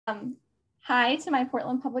Hi to my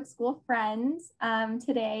Portland Public School friends.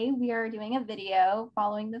 Today we are doing a video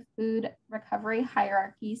following the food recovery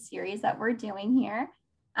hierarchy series that we're doing here.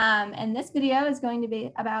 And this video is going to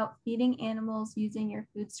be about feeding animals using your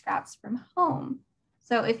food scraps from home.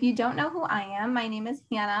 So if you don't know who I am, my name is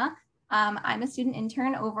Hannah. I'm a student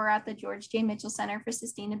intern over at the George J. Mitchell Center for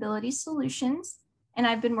Sustainability Solutions. And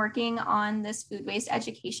I've been working on this food waste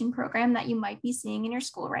education program that you might be seeing in your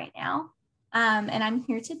school right now. And I'm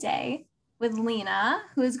here today with Lena,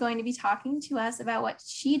 who is going to be talking to us about what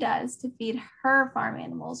she does to feed her farm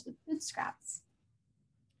animals with food scraps.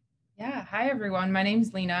 Yeah, hi everyone. My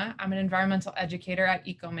name's Lena. I'm an environmental educator at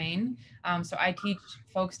EcoMaine. So I teach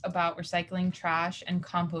folks about recycling, trash, and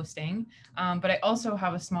composting, but I also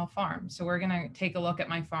have a small farm. So we're gonna take a look at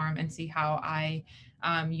my farm and see how I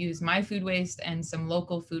use my food waste and some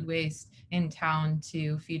local food waste in town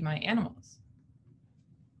to feed my animals.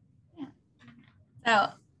 Yeah. So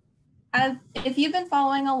if you've been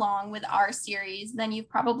following along with our series, then you've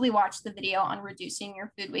probably watched the video on reducing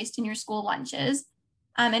your food waste in your school lunches.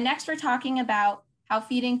 And next we're talking about how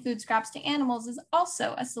feeding food scraps to animals is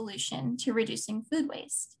also a solution to reducing food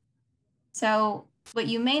waste. So what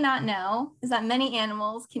you may not know is that many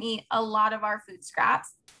animals can eat a lot of our food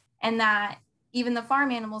scraps, and that even the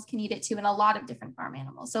farm animals can eat it too, and a lot of different farm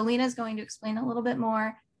animals. So Lena is going to explain a little bit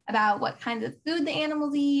more about what kind of food the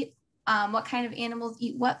animals eat, what kind of animals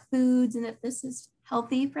eat what foods, and if this is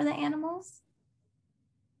healthy for the animals.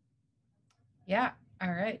 Yeah,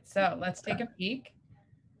 all right, so let's take a peek.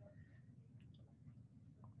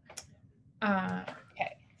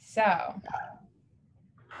 Okay, so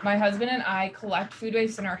my husband and I collect food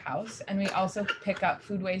waste in our house, and we also pick up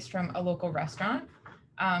food waste from a local restaurant.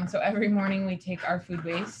 So every morning we take our food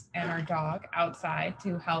waste and our dog outside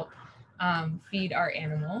to help feed our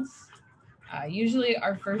animals. Usually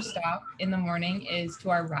our first stop in the morning is to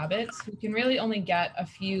our rabbits, who can really only get a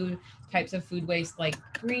few types of food waste like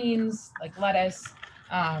greens, like lettuce,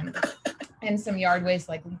 and some yard waste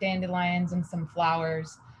like dandelions and some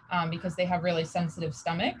flowers, because they have really sensitive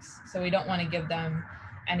stomachs. So we don't want to give them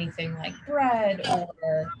anything like bread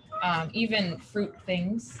or even fruit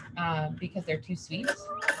things because they're too sweet.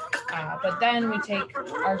 But then we take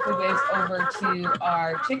our food waste over to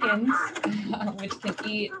our chickens, which can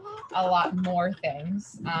eat a lot more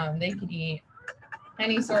things. They can eat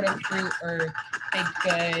any sort of fruit or baked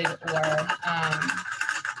good or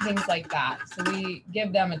things like that. So we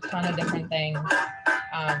give them a ton of different things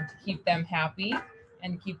to keep them happy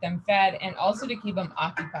and keep them fed, and also to keep them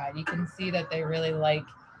occupied. You can see that they really like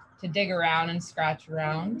to dig around and scratch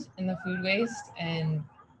around in the food waste and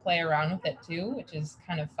play around with it too, which is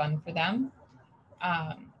kind of fun for them.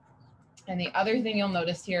 And the other thing you'll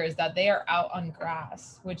notice here is that they are out on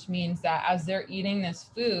grass, which means that as they're eating this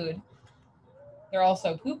food, they're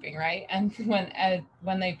also pooping, right? And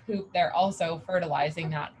when they poop, they're also fertilizing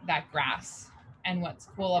that grass. And what's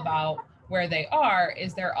cool about where they are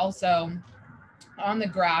is they're also on the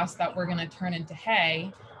grass that we're going to turn into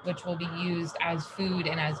hay, which will be used as food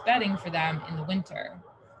and as bedding for them in the winter.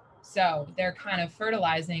 So they're kind of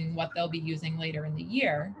fertilizing what they'll be using later in the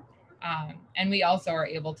year. And we also are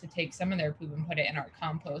able to take some of their poop and put it in our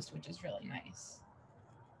compost, which is really nice.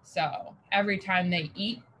 So every time they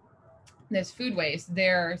eat this food waste,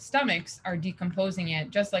 their stomachs are decomposing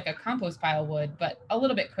it just like a compost pile would, but a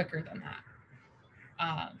little bit quicker than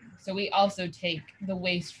that. So we also take the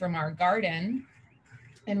waste from our garden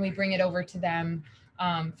and we bring it over to them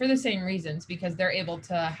for the same reasons, because they're able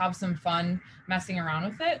to have some fun messing around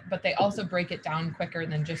with it, but they also break it down quicker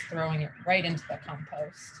than just throwing it right into the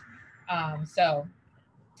compost. So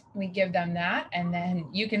we give them that, and then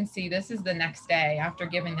you can see this is the next day after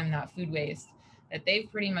giving them that food waste that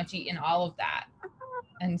they've pretty much eaten all of that.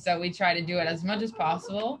 And so we try to do it as much as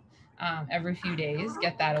possible every few days,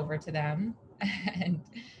 get that over to them. And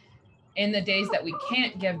in the days that we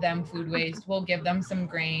can't give them food waste, we'll give them some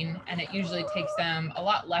grain, and it usually takes them a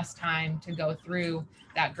lot less time to go through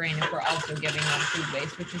that grain if we're also giving them food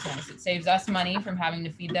waste, which is nice. It saves us money from having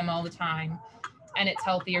to feed them all the time, and it's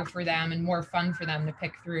healthier for them and more fun for them to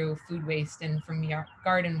pick through food waste and from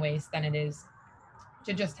garden waste than it is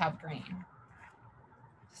to just have grain.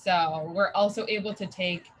 So we're also able to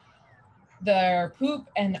take their poop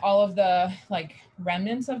and all of the like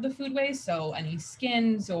remnants of the food waste, so any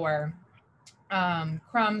skins or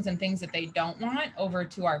crumbs and things that they don't want, over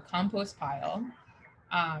to our compost pile.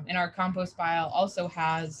 And our compost pile also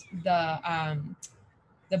has the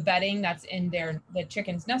bedding that's in the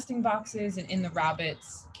chickens' nesting boxes and in the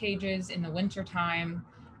rabbits' cages in the wintertime.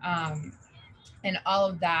 And all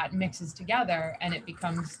of that mixes together and it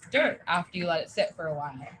becomes dirt after you let it sit for a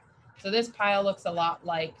while. So this pile looks a lot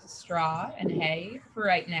like straw and hay for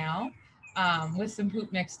right now, with some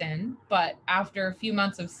poop mixed in. But after a few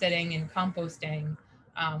months of sitting and composting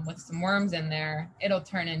with some worms in there, it'll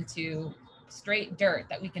turn into straight dirt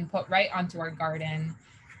that we can put right onto our garden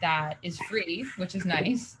that is free, which is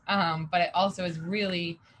nice. But it also is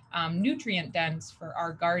really nutrient dense for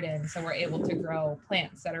our garden. So we're able to grow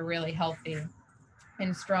plants that are really healthy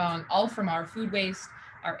and strong, all from our food waste,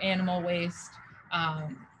 our animal waste,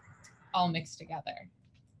 all mixed together.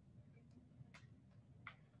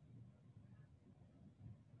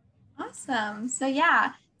 Awesome. So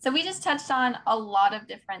yeah, so we just touched on a lot of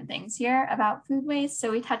different things here about food waste.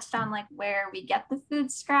 So we touched on like where we get the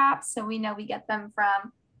food scraps. So we know we get them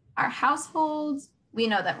from our households. We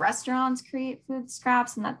know that restaurants create food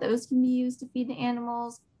scraps and that those can be used to feed the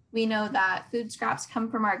animals. We know that food scraps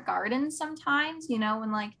come from our gardens sometimes, you know,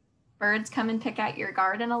 when like birds come and pick at your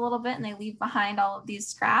garden a little bit and they leave behind all of these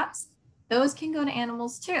scraps, those can go to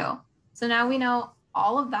animals too. So now we know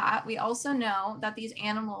all of that. We also know that these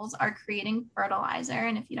animals are creating fertilizer.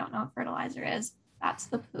 And if you don't know what fertilizer is, that's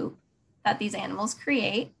the poop that these animals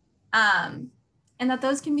create. And that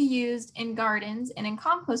those can be used in gardens and in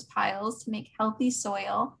compost piles to make healthy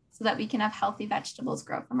soil so that we can have healthy vegetables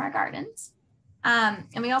grow from our gardens. And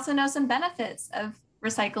we also know some benefits of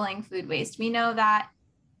recycling food waste. We know that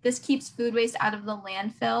this keeps food waste out of the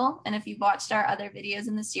landfill. And if you've watched our other videos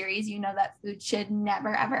in the series, you know that food should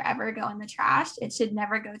never, ever, ever go in the trash. It should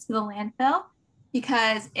never go to the landfill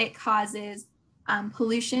because it causes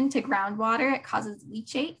pollution to groundwater. It causes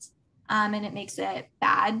leachate, and it makes it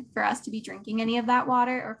bad for us to be drinking any of that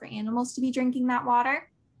water or for animals to be drinking that water.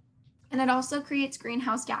 And it also creates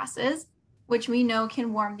greenhouse gases, which we know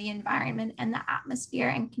can warm the environment and the atmosphere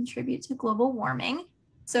and contribute to global warming.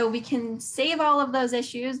 So we can save all of those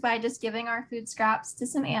issues by just giving our food scraps to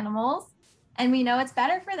some animals. And we know it's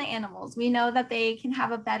better for the animals. We know that they can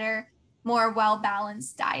have a better, more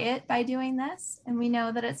well-balanced diet by doing this. And we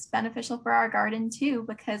know that it's beneficial for our garden too,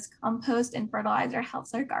 because compost and fertilizer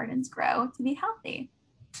helps our gardens grow to be healthy.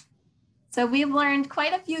 So we've learned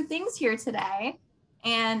quite a few things here today.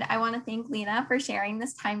 And I want to thank Lena for sharing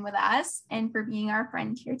this time with us and for being our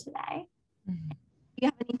friend here today. Do you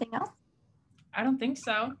have anything else? I don't think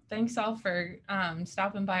so. Thanks all for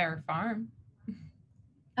stopping by our farm.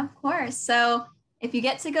 Of course. So if you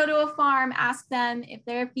get to go to a farm, ask them if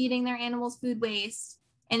they're feeding their animals food waste.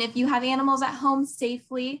 And if you have animals at home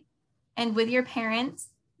safely and with your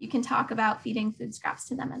parents, you can talk about feeding food scraps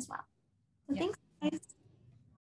to them as well. So thanks, guys.